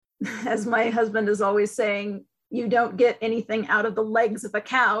as my husband is always saying, you don't get anything out of the legs of a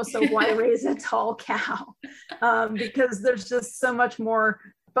cow, so why raise a tall cow? Because there's just so much more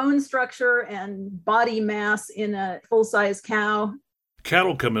bone structure and body mass in a full-size cow.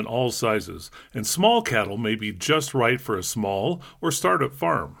 Cattle come in all sizes, and small cattle may be just right for a small or startup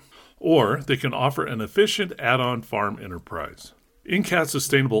farm, or they can offer an efficient add-on farm enterprise. Incat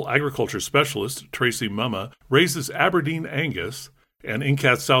Sustainable Agriculture Specialist Tracy Mumma raises Aberdeen Angus, and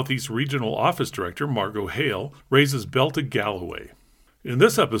Incat Southeast Regional Office Director Margot Hale raises Belted Galloway. In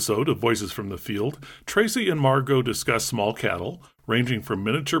this episode of Voices from the Field, Tracy and Margot discuss small cattle, ranging from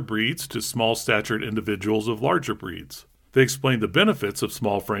miniature breeds to small-statured individuals of larger breeds. They explain the benefits of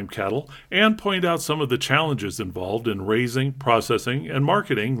small-frame cattle and point out some of the challenges involved in raising, processing, and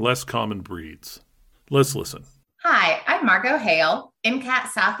marketing less common breeds. Let's listen. Hi, I'm Margot Hale, IMCAT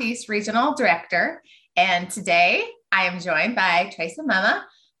Southeast Regional Director, and today I am joined by Tracy Mumma,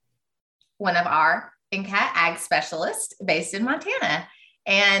 one of our IMCAT Ag Specialists based in Montana.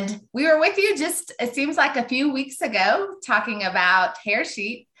 And we were with you it seems like a few weeks ago, talking about hair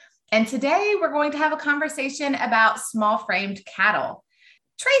sheep. And today we're going to have a conversation about small-framed cattle.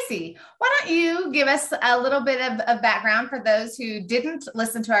 Tracy, why don't you give us a little bit of background for those who didn't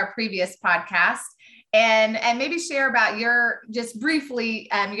listen to our previous podcast and maybe share about just briefly,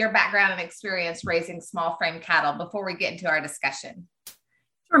 your background and experience raising small-framed cattle before we get into our discussion.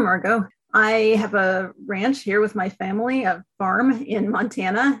 Sure, Margot. I have a ranch here with my family, a farm in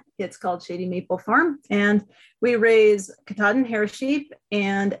Montana. It's called Shady Maple Farm, and we raise Katahdin hair sheep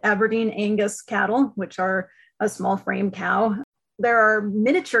and Aberdeen Angus cattle, which are a small frame cow. There are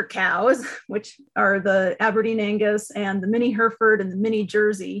miniature cows, which are the Aberdeen Angus and the mini Hereford and the mini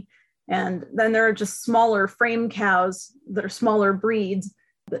Jersey. And then there are just smaller frame cows that are smaller breeds,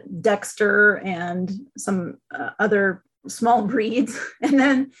 the Dexter and some other small breeds. And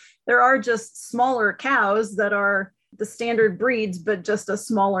then there are just smaller cows that are the standard breeds, but just a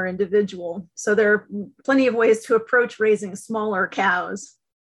smaller individual. So there are plenty of ways to approach raising smaller cows.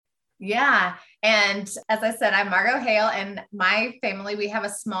 Yeah. And as I said, I'm Margot Hale, and my family, we have a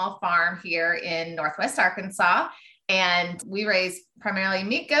small farm here in Northwest Arkansas, and we raise primarily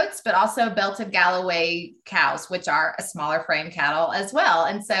meat goats, but also Belted Galloway cows, which are a smaller frame cattle as well.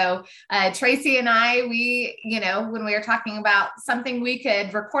 And so Tracy and I, when we were talking about something we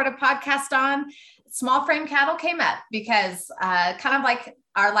could record a podcast on, small frame cattle came up because kind of like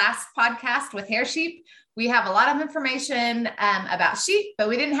our last podcast with hair sheep, we have a lot of information about sheep, but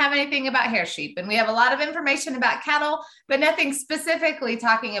we didn't have anything about hair sheep. And we have a lot of information about cattle, but nothing specifically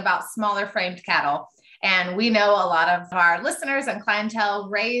talking about smaller framed cattle. And we know a lot of our listeners and clientele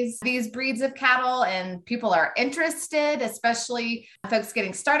raise these breeds of cattle, and people are interested, especially folks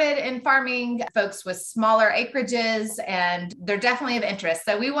getting started in farming, folks with smaller acreages, and they're definitely of interest.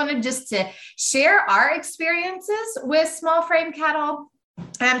 So we wanted just to share our experiences with small frame cattle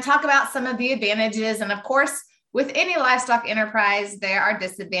and talk about some of the advantages. And of course, with any livestock enterprise, there are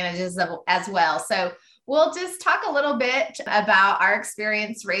disadvantages as well. So we'll just talk a little bit about our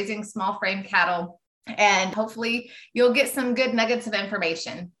experience raising small frame cattle, and hopefully you'll get some good nuggets of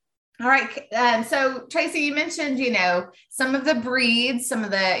information. All right. So Tracy, you mentioned, some of the breeds,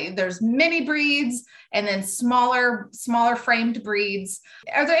 there's mini breeds and then smaller framed breeds.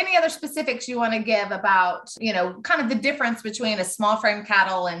 Are there any other specifics you want to give about, kind of the difference between a small frame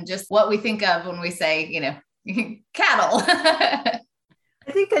cattle and just what we think of when we say, cattle? I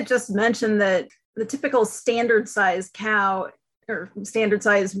think I just mentioned that the typical standard size cow or standard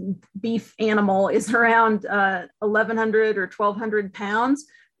size beef animal is around 1,100 or 1,200 pounds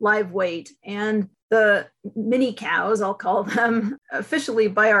live weight. And the mini cows, I'll call them, officially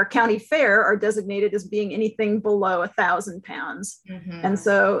by our county fair are designated as being anything below 1,000 pounds. Mm-hmm. And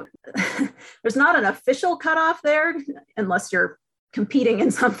so there's not an official cutoff there unless you're competing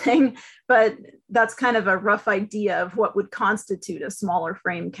in something, but that's kind of a rough idea of what would constitute a smaller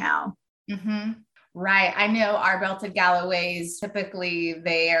frame cow. Mm-hmm. Right. I know our Belted Galloways, typically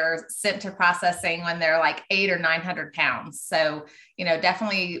they are sent to processing when they're like 800 or 900 pounds. So,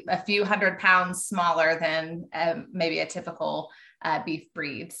 definitely a few hundred pounds smaller than maybe a typical beef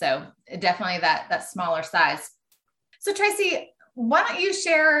breed. So definitely that smaller size. So Tracy, why don't you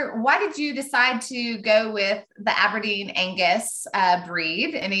share, why did you decide to go with the Aberdeen Angus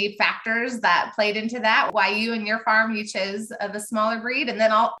breed? Any factors that played into that? Why you and your farm, you chose the smaller breed? And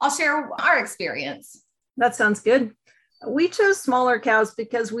then I'll share our experience. That sounds good. We chose smaller cows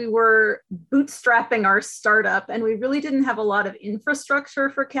because we were bootstrapping our startup and we really didn't have a lot of infrastructure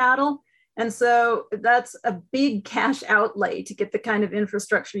for cattle. And so that's a big cash outlay to get the kind of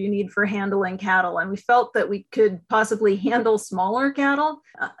infrastructure you need for handling cattle. And we felt that we could possibly handle smaller cattle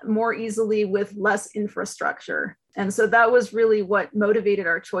more easily with less infrastructure. And so that was really what motivated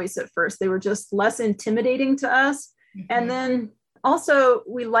our choice at first. They were just less intimidating to us. Mm-hmm. And then also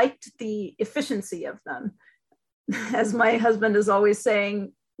we liked the efficiency of them. As my husband is always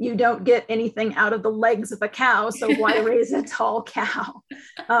saying, you don't get anything out of the legs of a cow, so why raise a tall cow?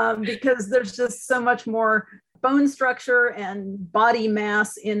 Because there's just so much more bone structure and body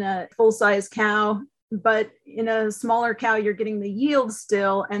mass in a full-size cow. But in a smaller cow, you're getting the yield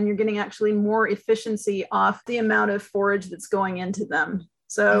still, and you're getting actually more efficiency off the amount of forage that's going into them.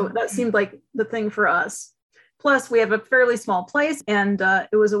 So that seemed like the thing for us. Plus, we have a fairly small place, and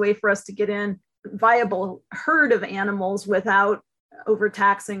it was a way for us to get in viable herd of animals without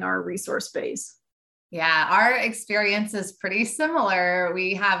overtaxing our resource base. Yeah, our experience is pretty similar.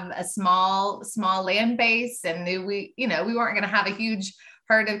 We have a small land base, and we weren't going to have a huge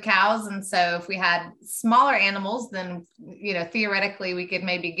herd of cows. And so if we had smaller animals, then, theoretically we could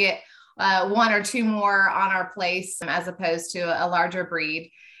maybe get one or two more on our place as opposed to a larger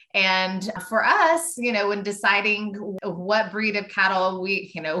breed. And for us, when deciding what breed of cattle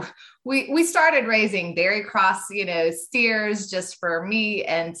we started raising dairy cross, steers just for meat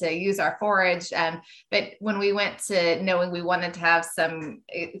and to use our forage. But when we went to knowing we wanted to have some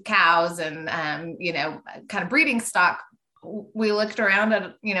cows and, kind of breeding stock, we looked around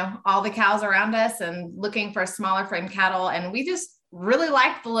at, all the cows around us and looking for smaller frame cattle. And we just really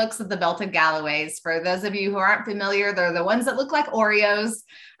like the looks of the belted Galloways. For those of you who aren't familiar, they're the ones that look like Oreos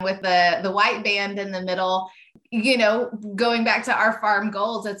with the white band in the middle. Going back to our farm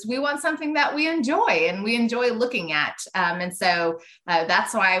goals, we want something that we enjoy and we enjoy looking at. And so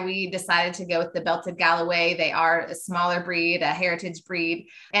that's why we decided to go with the belted Galloway. They are a smaller breed, a heritage breed.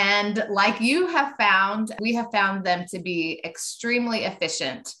 And like you have found, we have found them to be extremely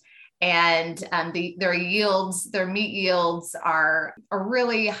efficient. And their meat yields are a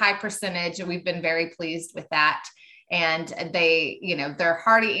really high percentage. And we've been very pleased with that. And they're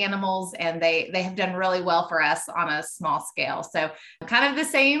hardy animals, and they have done really well for us on a small scale. So kind of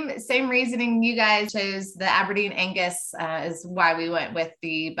the same reasoning you guys chose the Aberdeen Angus is why we went with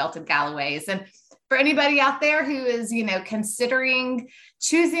the belted Galloways. And for anybody out there who is, considering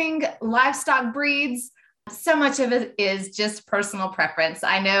choosing livestock breeds, so much of it is just personal preference.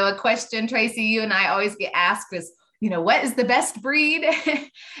 I know a question, Tracy, you and I always get asked is, what is the best breed?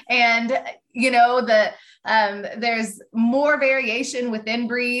 And, there's more variation within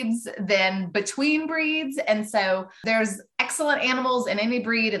breeds than between breeds. And so there's excellent animals in any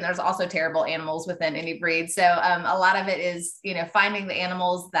breed, and there's also terrible animals within any breed. So a lot of it is, finding the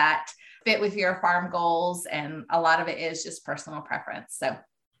animals that fit with your farm goals. And a lot of it is just personal preference. So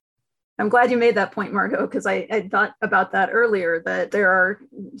I'm glad you made that point, Margot, because I thought about that earlier, that there are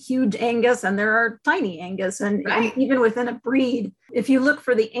huge Angus and there are tiny Angus. And, right. And even within a breed, if you look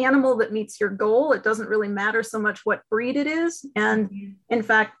for the animal that meets your goal, it doesn't really matter so much what breed it is. And in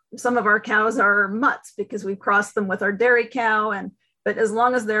fact, some of our cows are mutts because we crossed them with our dairy cow. But as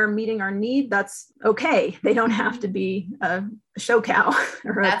long as they're meeting our need, that's okay. They don't have to be a show cow.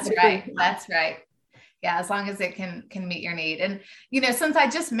 That's right. That's right. Yeah, as long as it can meet your need. And, since I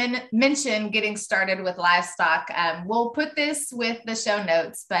just mentioned getting started with livestock, we'll put this with the show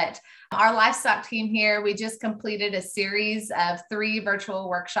notes, but our livestock team here, we just completed a series of 3 virtual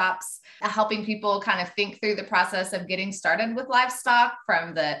workshops helping people kind of think through the process of getting started with livestock,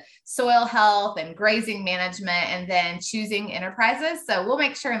 from the soil health and grazing management, and then choosing enterprises. So we'll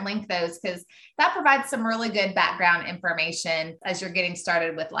make sure and link those, because that provides some really good background information as you're getting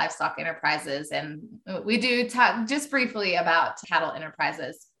started with livestock enterprises. And we do talk just briefly about cattle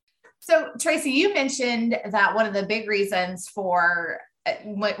enterprises. So Tracy, you mentioned that one of the big reasons for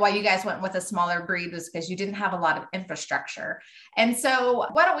why you guys went with a smaller breed was because you didn't have a lot of infrastructure. And so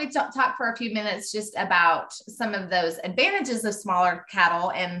why don't we talk for a few minutes just about some of those advantages of smaller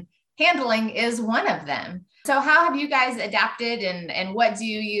cattle, and handling is one of them. So how have you guys adapted, and what do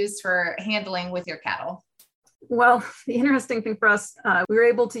you use for handling with your cattle? Well, the interesting thing for us, we were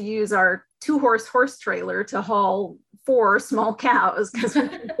able to use our 2-horse trailer to haul 4 small cows because we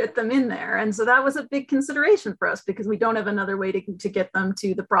can fit them in there. And so that was a big consideration for us because we don't have another way to get them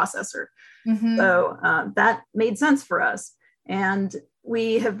to the processor. Mm-hmm. So that made sense for us. And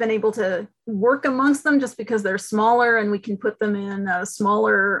we have been able to work amongst them just because they're smaller and we can put them in a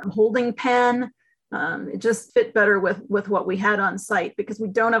smaller holding pen. It just fit better with what we had on site because we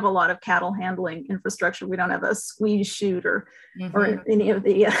don't have a lot of cattle handling infrastructure. We don't have a squeeze chute or any of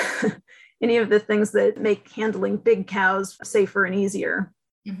the things that make handling big cows safer and easier.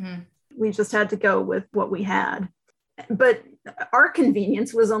 Mm-hmm. we just had to go with what we had. But our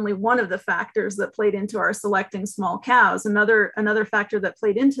convenience was only one of the factors that played into our selecting small cows. Another factor that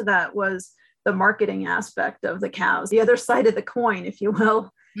played into that was the marketing aspect of the cows, the other side of the coin, if you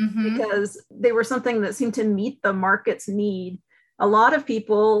will, because they were something that seemed to meet the market's need. A lot of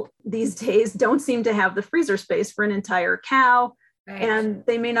people these days don't seem to have the freezer space for an entire cow. Right. And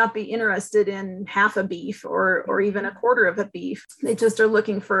they may not be interested in half a beef or even a quarter of a beef. They just are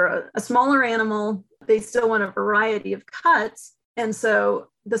looking for a smaller animal. They still want a variety of cuts. And so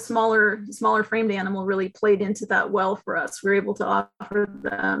the smaller framed animal really played into that well for us. We were able to offer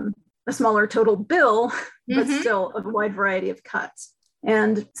them a smaller total bill, but still a wide variety of cuts.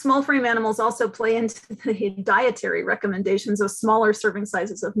 And small frame animals also play into the dietary recommendations of smaller serving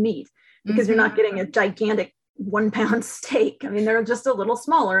sizes of meat, because you're not getting a gigantic 1 pound steak. I mean, they're just a little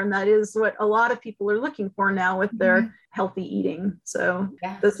smaller, and that is what a lot of people are looking for now with their healthy eating. So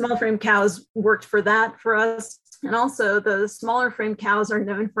the small frame cows worked for that for us. And also the smaller frame cows are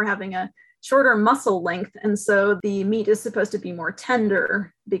known for having a shorter muscle length. And so the meat is supposed to be more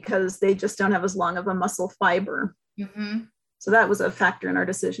tender because they just don't have as long of a muscle fiber. So that was a factor in our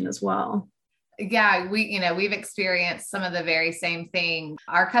decision as well. Yeah, we've experienced some of the very same thing.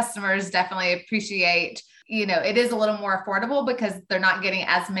 Our customers definitely appreciate, it is a little more affordable because they're not getting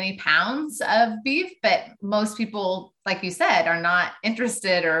as many pounds of beef, but most people, like you said, are not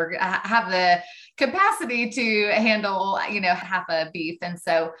interested or have the capacity to handle, half a beef. And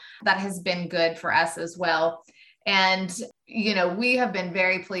so that has been good for us as well. And, we have been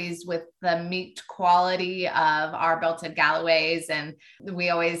very pleased with the meat quality of our belted Galloways. And we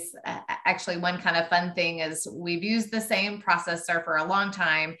always, actually, one kind of fun thing is we've used the same processor for a long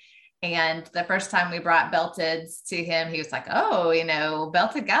time. And the first time we brought belteds to him, he was like, oh,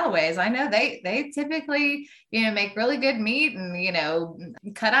 belted Galloways, I know they typically, make really good meat and,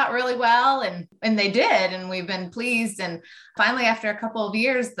 cut out really well. And they did. And we've been pleased. And finally, after a couple of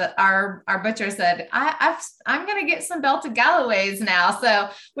years, that our butcher said, I'm going to get some belted Galloways now. So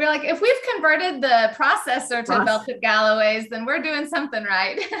we're like, if we've converted the processor to belted Galloways, then we're doing something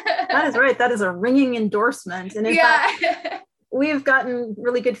right. That is right. That is a ringing endorsement. And in fact, we've gotten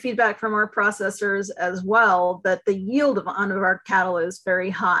really good feedback from our processors as well that the yield of our cattle is very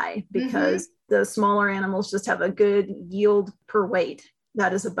high because the smaller animals just have a good yield per weight.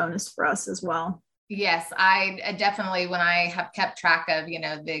 That is a bonus for us as well. Yes, I definitely, when I have kept track of,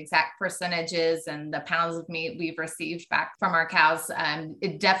 the exact percentages and the pounds of meat we've received back from our cows,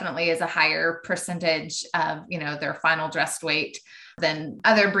 it definitely is a higher percentage of, their final dressed weight than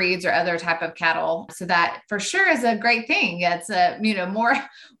other breeds or other type of cattle. So that for sure is a great thing. It's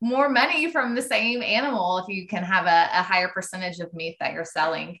more money from the same animal if you can have a higher percentage of meat that you're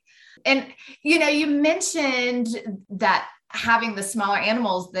selling. And, you mentioned that having the smaller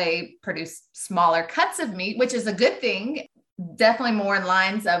animals, they produce smaller cuts of meat, which is a good thing. Definitely more in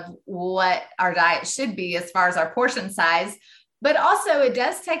lines of what our diet should be as far as our portion size. But also it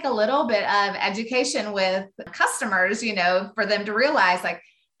does take a little bit of education with customers, for them to realize like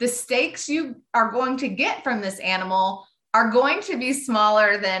the steaks you are going to get from this animal are going to be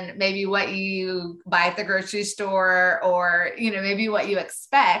smaller than maybe what you buy at the grocery store or, maybe what you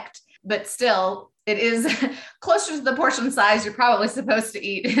expect, but still it is closer to the portion size you're probably supposed to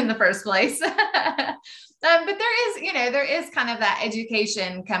eat in the first place. But there is kind of that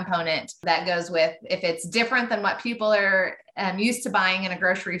education component that goes with if it's different than what people are used to buying in a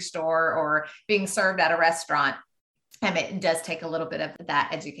grocery store or being served at a restaurant. It does take a little bit of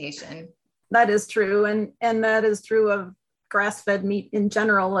that education. That is true. And that is true of grass-fed meat in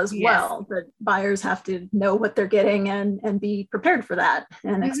general as well, that buyers have to know what they're getting and be prepared for that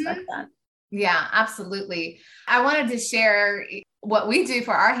and expect that. Yeah, absolutely. I wanted to share what we do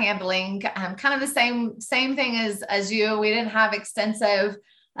for our handling, kind of the same thing as you. We didn't have extensive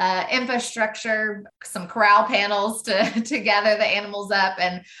infrastructure, some corral panels to gather the animals up.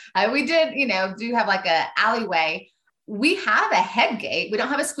 And we did, do have like a alleyway. We have a head gate. We don't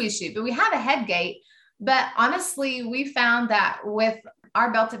have a squeeze chute, but we have a head gate. But honestly, we found that with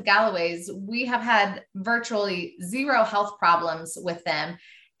our belted Galloways, we have had virtually zero health problems with them.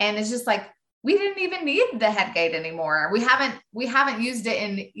 And it's just like, we didn't even need the head gate anymore. We haven't used it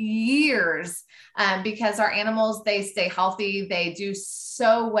in years because our animals, they stay healthy. They do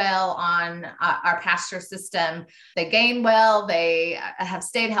so well on our pasture system. They gain well, they have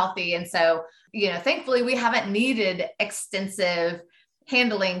stayed healthy. And so, thankfully we haven't needed extensive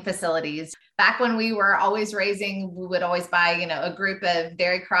handling facilities. Back when we were always raising, we would always buy, a group of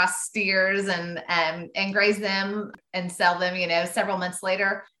dairy cross steers and graze them and sell them, several months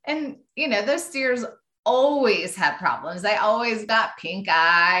later. And, those steers always had problems. They always got pink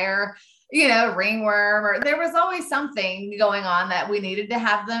eye or, ringworm, or there was always something going on that we needed to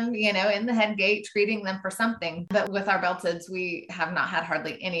have them, in the head gate, treating them for something. But with our Beltids, we have not had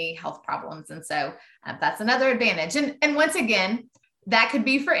hardly any health problems. And so that's another advantage. And once again, that could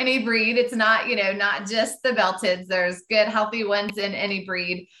be for any breed. It's not, not just the Beltids. There's good, healthy ones in any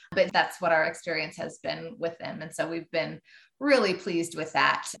breed, but that's what our experience has been with them. And so we've been really pleased with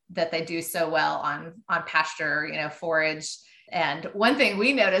that they do so well on pasture, forage. And one thing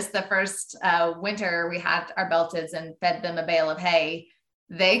we noticed the first winter we had our Beltids and fed them a bale of hay,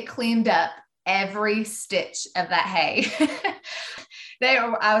 they cleaned up every stitch of that hay.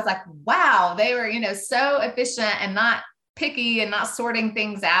 I was like, wow, they were, so efficient and not picky and not sorting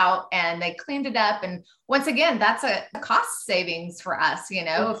things out, and they cleaned it up. And once again, that's a cost savings for us,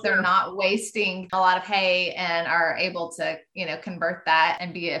 if they're not wasting a lot of hay and are able to, convert that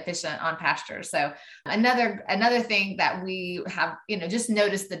and be efficient on pasture. So another thing that we have, just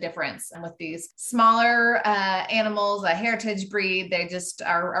noticed the difference with these smaller animals, a heritage breed. They just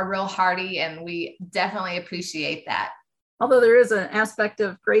are real hardy, and we definitely appreciate that. Although there is an aspect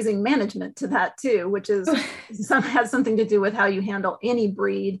of grazing management to that too, which is has something to do with how you handle any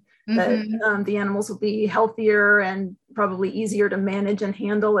breed. That the animals will be healthier and probably easier to manage and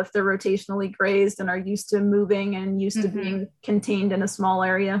handle if they're rotationally grazed and are used to moving and used to being contained in a small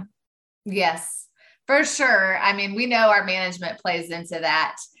area. Yes, for sure. I mean, we know our management plays into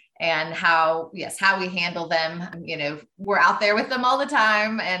that. And how we handle them. We're out there with them all the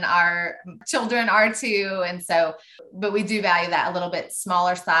time, and our children are too. And so, but we do value that a little bit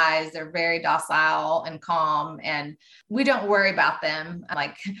smaller size. They're very docile and calm, and we don't worry about them.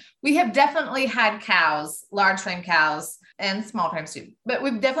 Like, we have definitely had cows, large frame cows and small frames too, but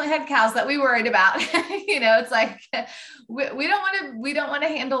we've definitely had cows that we worried about. It's like, we don't want to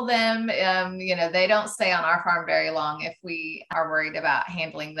handle them. They don't stay on our farm very long if we are worried about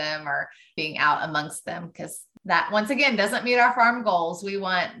handling them or being out amongst them, because that once again doesn't meet our farm goals. We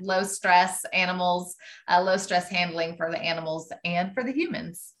want low stress animals, low stress handling for the animals and for the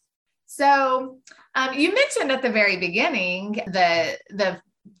humans. So you mentioned at the very beginning the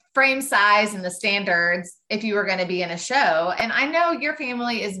frame size and the standards if you were going to be in a show. And I know your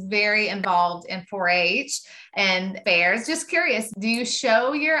family is very involved in 4-H and fairs. Just curious, do you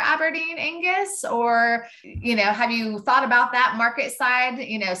show your Aberdeen Angus, or, have you thought about that market side,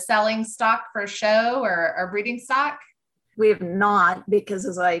 selling stock for show or breeding stock? We have not, because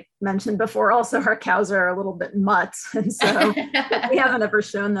as I mentioned before, also our cows are a little bit mutts. And so we haven't ever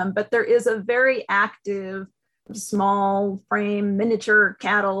shown them, but there is a very active small frame miniature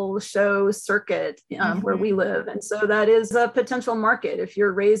cattle show circuit where we live. And so that is a potential market. If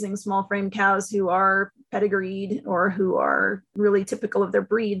you're raising small frame cows who are pedigreed or who are really typical of their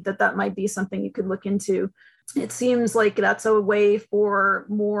breed, that might be something you could look into. It seems like that's a way for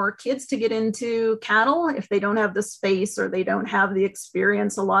more kids to get into cattle if they don't have the space or they don't have the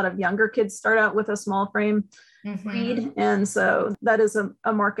experience. A lot of younger kids start out with a small frame breed. And so that is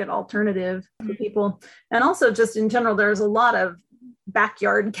a market alternative for people. And also just in general, there's a lot of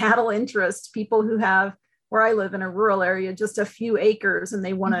backyard cattle interest, people who have, where I live in a rural area, just a few acres and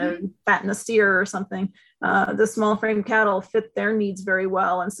they want to fatten a steer or something. The small frame cattle fit their needs very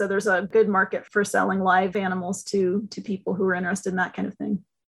well. And so there's a good market for selling live animals to people who are interested in that kind of thing.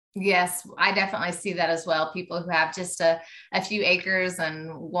 Yes, I definitely see that as well. People who have just a few acres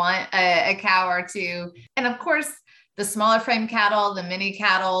and want a cow or two. And of course, the smaller frame cattle, the mini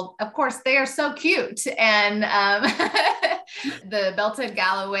cattle, of course, they are so cute. And the belted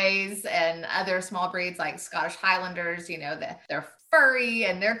Galloways and other small breeds like Scottish Highlanders, they're furry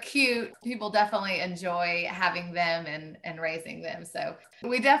and they're cute. People definitely enjoy having them and raising them. So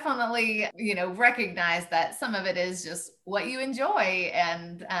we definitely, recognize that some of it is just what you enjoy,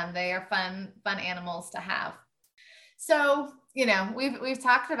 and they are fun animals to have. So, we've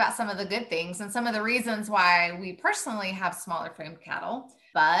talked about some of the good things and some of the reasons why we personally have smaller frame cattle,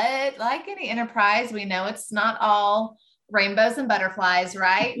 but like any enterprise, we know it's not all rainbows and butterflies,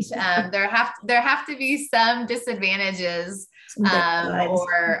 right? There have to be some disadvantages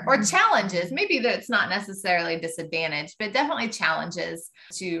or challenges. Maybe that's not necessarily disadvantage, but definitely challenges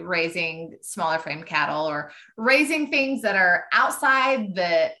to raising smaller frame cattle or raising things that are outside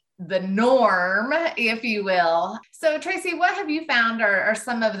the norm, if you will. So Tracy, what have you found are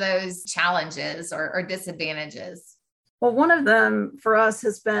some of those challenges or disadvantages? Well, one of them for us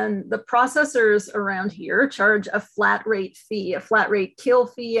has been the processors around here charge a flat rate fee, a flat rate kill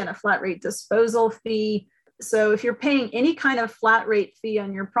fee and a flat rate disposal fee. So if you're paying any kind of flat rate fee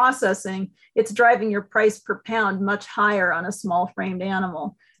on your processing, it's driving your price per pound much higher on a small framed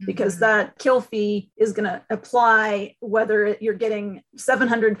animal, because that kill fee is going to apply whether you're getting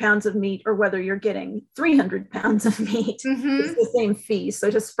 700 pounds of meat or whether you're getting 300 pounds of meat. It's the same fee. So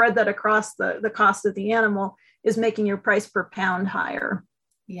to spread that across the cost of the animal is making your price per pound higher.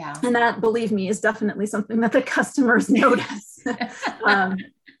 Yeah. And that, believe me, is definitely something that the customers notice.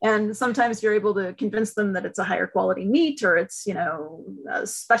 And sometimes you're able to convince them that it's a higher quality meat, or it's, a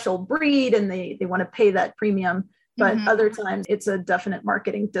special breed, and they want to pay that premium. But other times it's a definite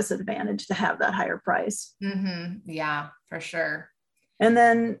marketing disadvantage to have that higher price. Yeah, for sure. And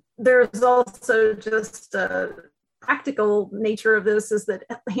then there's also just a practical nature of this, is that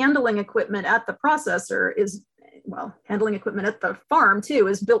handling equipment at the processor handling equipment at the farm too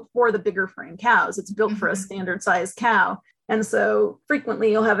is built for the bigger frame cows. It's built for a standard size cow. And so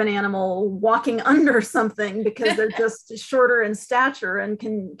frequently you'll have an animal walking under something because they're just shorter in stature and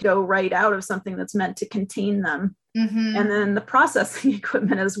can go right out of something that's meant to contain them. And then the processing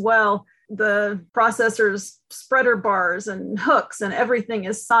equipment as well. The processor's spreader bars and hooks and everything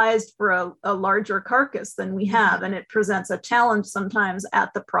is sized for a larger carcass than we have. And it presents a challenge sometimes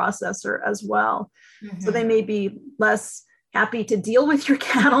at the processor as well. So they may be less happy to deal with your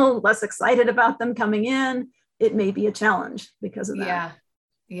cattle, less excited about them coming in. It may be a challenge because of that. Yeah.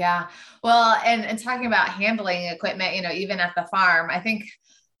 Yeah. Well, and talking about handling equipment, even at the farm, I think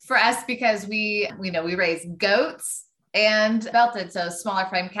for us, because we raise goats and belted, so smaller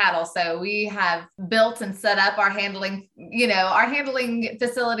frame cattle. So we have built and set up our handling, our handling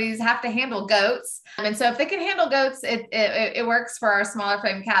facilities have to handle goats. And so if they can handle goats, it works for our smaller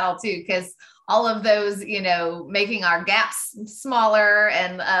frame cattle too, because all of those, making our gaps smaller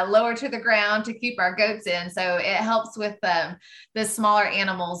and lower to the ground to keep our goats in. So it helps with the smaller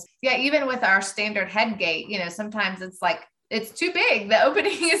animals. Yeah. Even with our standard head gate, sometimes it's like, it's too big. The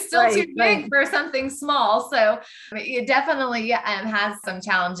opening is still too big for something small. So it definitely has some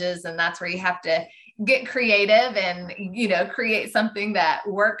challenges, and that's where you have to get creative and, create something that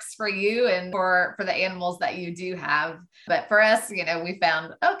works for you and for the animals that you do have. But for us, we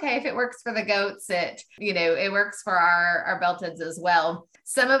found, okay, if it works for the goats, it works for our belteds as well.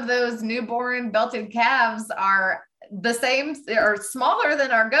 Some of those newborn belted calves are the same or smaller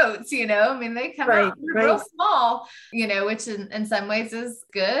than our goats, they come out real small, which in some ways is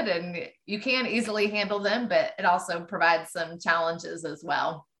good, and you can easily handle them, but it also provides some challenges as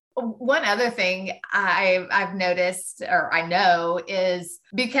well. One other thing I've noticed, or I know, is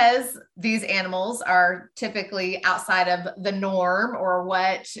because these animals are typically outside of the norm or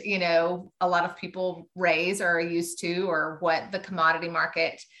what, a lot of people raise or are used to, or what the commodity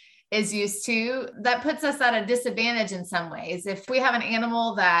market is used to, that puts us at a disadvantage in some ways. If we have an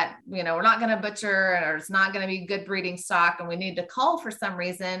animal that, we're not going to butcher, or it's not going to be good breeding stock, and we need to cull for some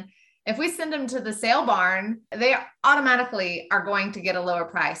reason, if we send them to the sale barn, they automatically are going to get a lower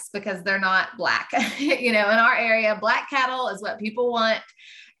price because they're not black. In our area, black cattle is what people want.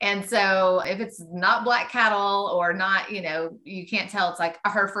 And so if it's not black cattle, or not, you can't tell it's like a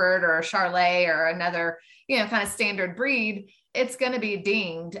Hereford or a Charolais or another, kind of standard breed, it's going to be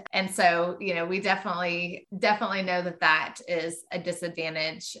dinged. And so, we definitely know that is a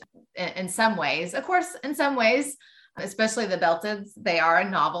disadvantage in some ways. Of course, in some ways, especially the belteds, they are a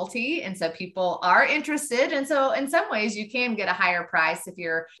novelty. And so people are interested. And so in some ways you can get a higher price if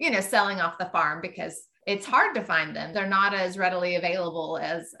you're, selling off the farm, because it's hard to find them. They're not as readily available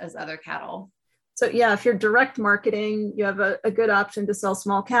as other cattle. So yeah, if you're direct marketing, you have a good option to sell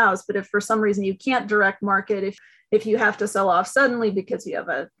small cows. But if for some reason you can't direct market, if you have to sell off suddenly because you have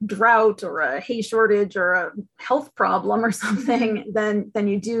a drought or a hay shortage or a health problem or something, then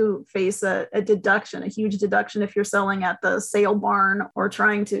you do face a deduction, a huge deduction if you're selling at the sale barn or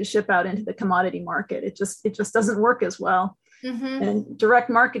trying to ship out into the commodity market. It just doesn't work as well. And direct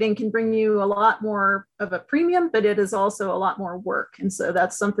marketing can bring you a lot more of a premium, but it is also a lot more work. And so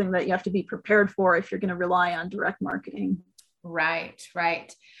that's something that you have to be prepared for if you're going to rely on direct marketing. Right.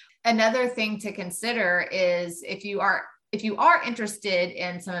 Another thing to consider is if you are interested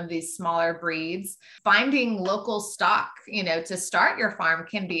in some of these smaller breeds, finding local stock, to start your farm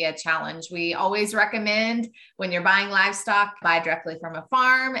can be a challenge. We always recommend, when you're buying livestock, buy directly from a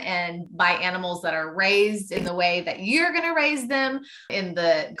farm and buy animals that are raised in the way that you're going to raise them, in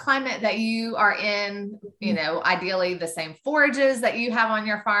the climate that you are in, ideally the same forages that you have on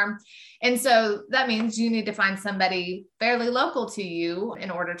your farm. And so that means you need to find somebody fairly local to you in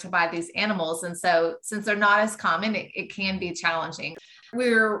order to buy these animals. And so since they're not as common, it can be challenging.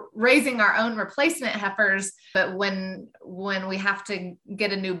 we're raising our own replacement heifers, but when we have to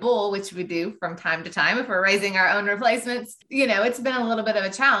get a new bull, which we do from time to time, if we're raising our own replacements, it's been a little bit of a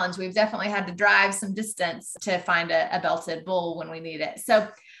challenge. We've definitely had to drive some distance to find a belted bull when we need it. So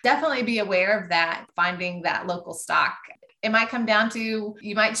definitely be aware of that, finding that local stock. It might come down to,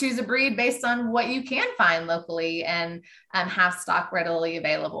 you might choose a breed based on what you can find locally and have stock readily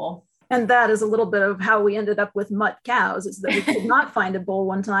available. And that is a little bit of how we ended up with mutt cows, is that we could not find a bull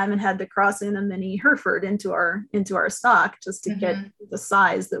one time and had to cross in a mini Hereford into our stock just to get the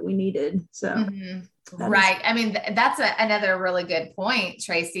size that we needed. So right. I mean, that's another really good point,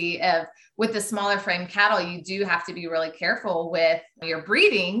 Tracy, of with the smaller frame cattle, you do have to be really careful with your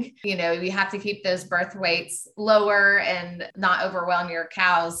breeding. You have to keep those birth weights lower and not overwhelm your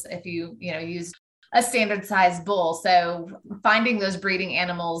cows if you use a standard size bull. So finding those breeding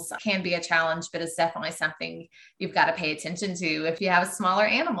animals can be a challenge, but it's definitely something you've got to pay attention to if you have smaller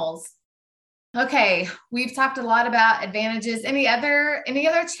animals. Okay, we've talked a lot about advantages. Any other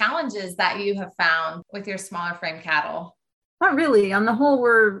challenges that you have found with your smaller frame cattle? Not really. On the whole,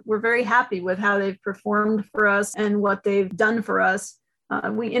 we're very happy with how they've performed for us and what they've done for us.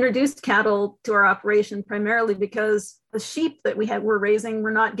 We introduced cattle to our operation primarily because the sheep that we're raising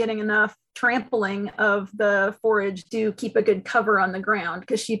were not getting enough trampling of the forage to keep a good cover on the ground,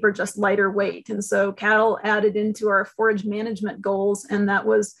 because sheep are just lighter weight. And so cattle added into our forage management goals. And that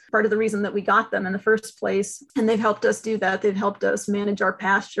was part of the reason that we got them in the first place. And they've helped us do that. They've helped us manage our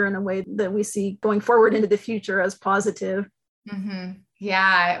pasture in a way that we see going forward into the future as positive. Mm-hmm.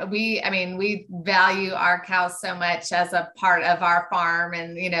 Yeah, we value our cows so much as a part of our farm,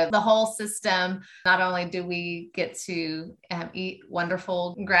 and the whole system. Not only do we get to eat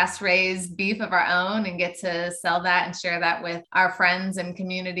wonderful grass-raised beef of our own and get to sell that and share that with our friends and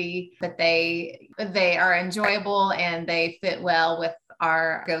community, but they are enjoyable and they fit well with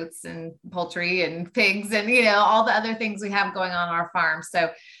our goats and poultry and pigs and, all the other things we have going on our farm. So,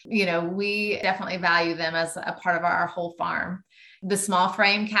 we definitely value them as a part of our whole farm. The small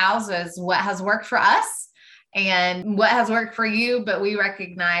frame cows is what has worked for us and what has worked for you, but we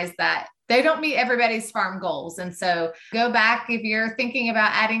recognize that they don't meet everybody's farm goals. And so go back, if you're thinking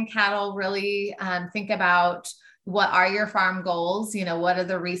about adding cattle, really think about what are your farm goals? What are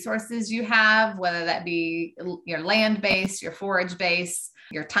the resources you have, whether that be your land base, your forage base,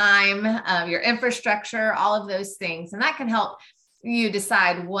 your time, your infrastructure, all of those things. And that can help you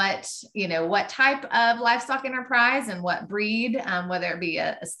decide what type of livestock enterprise and what breed, whether it be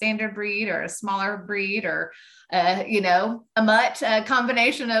a standard breed or a smaller breed or, a mutt, a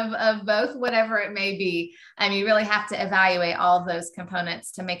combination of both, whatever it may be. You really have to evaluate all of those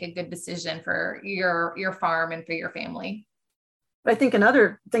components to make a good decision for your farm and for your family. I think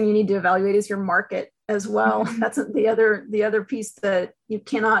another thing you need to evaluate is your market as well. That's the other piece that you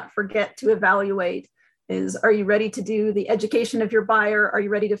cannot forget to evaluate. Is, are you ready to do the education of your buyer? Are you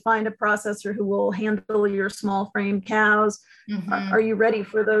ready to find a processor who will handle your small frame cows? Are you ready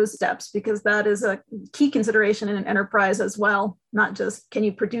for those steps? Because that is a key consideration in an enterprise as well. Not just can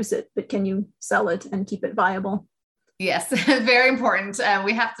you produce it, but can you sell it and keep it viable? Yes, very important.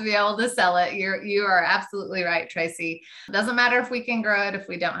 We have to be able to sell it. You are absolutely right, Tracy. It doesn't matter if we can grow it if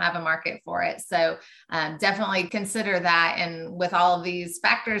we don't have a market for it. So definitely consider that. And with all of these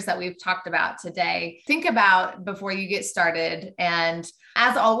factors that we've talked about today, think about before you get started. And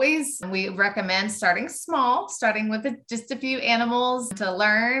as always, we recommend starting small, starting with just a few animals to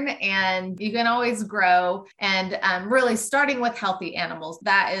learn, and you can always grow, and really starting with healthy animals.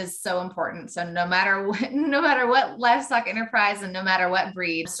 That is so important. So no matter what livestock enterprise and no matter what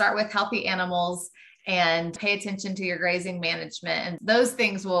breed, start with healthy animals and pay attention to your grazing management. And those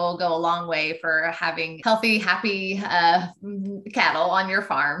things will go a long way for having healthy, happy cattle on your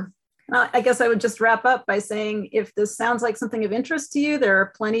farm. I guess I would just wrap up by saying, if this sounds like something of interest to you, there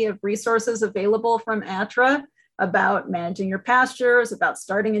are plenty of resources available from ATTRA about managing your pastures, about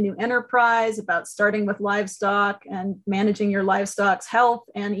starting a new enterprise, about starting with livestock and managing your livestock's health,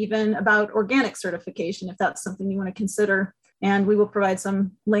 and even about organic certification, if that's something you want to consider. And we will provide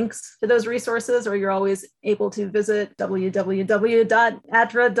some links to those resources, or you're always able to visit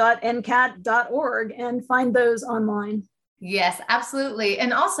www.attra.ncat.org and find those online. Yes, absolutely.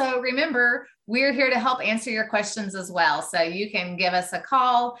 And also remember, we're here to help answer your questions as well. So you can give us a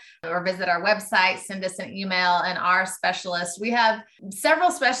call or visit our website, send us an email, and our specialists. We have several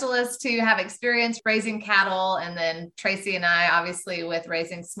specialists who have experience raising cattle, and then Tracy and I, obviously, with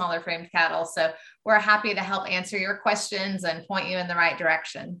raising smaller framed cattle. So we're happy to help answer your questions and point you in the right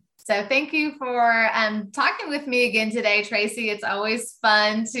direction. So thank you for talking with me again today, Tracy. It's always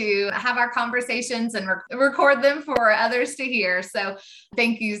fun to have our conversations and record them for others to hear. So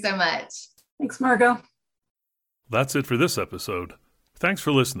thank you so much. Thanks, Margot. That's it for this episode. Thanks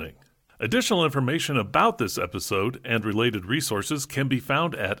for listening. Additional information about this episode and related resources can be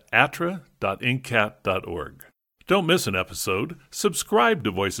found at atra.ncat.org. Don't miss an episode. Subscribe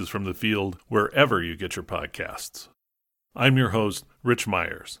to Voices from the Field wherever you get your podcasts. I'm your host, Rich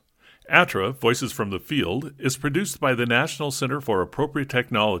Myers. ATRA, Voices from the Field, is produced by the National Center for Appropriate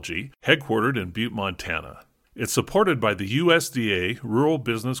Technology, headquartered in Butte, Montana. It's supported by the USDA Rural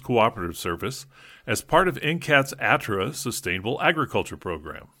Business Cooperative Service as part of NCAT's ATRA Sustainable Agriculture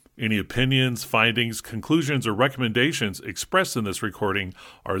Program. Any opinions, findings, conclusions, or recommendations expressed in this recording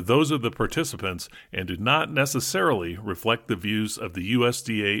are those of the participants and do not necessarily reflect the views of the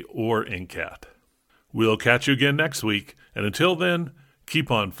USDA or NCAT. We'll catch you again next week, and until then,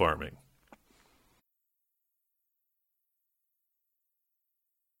 keep on farming.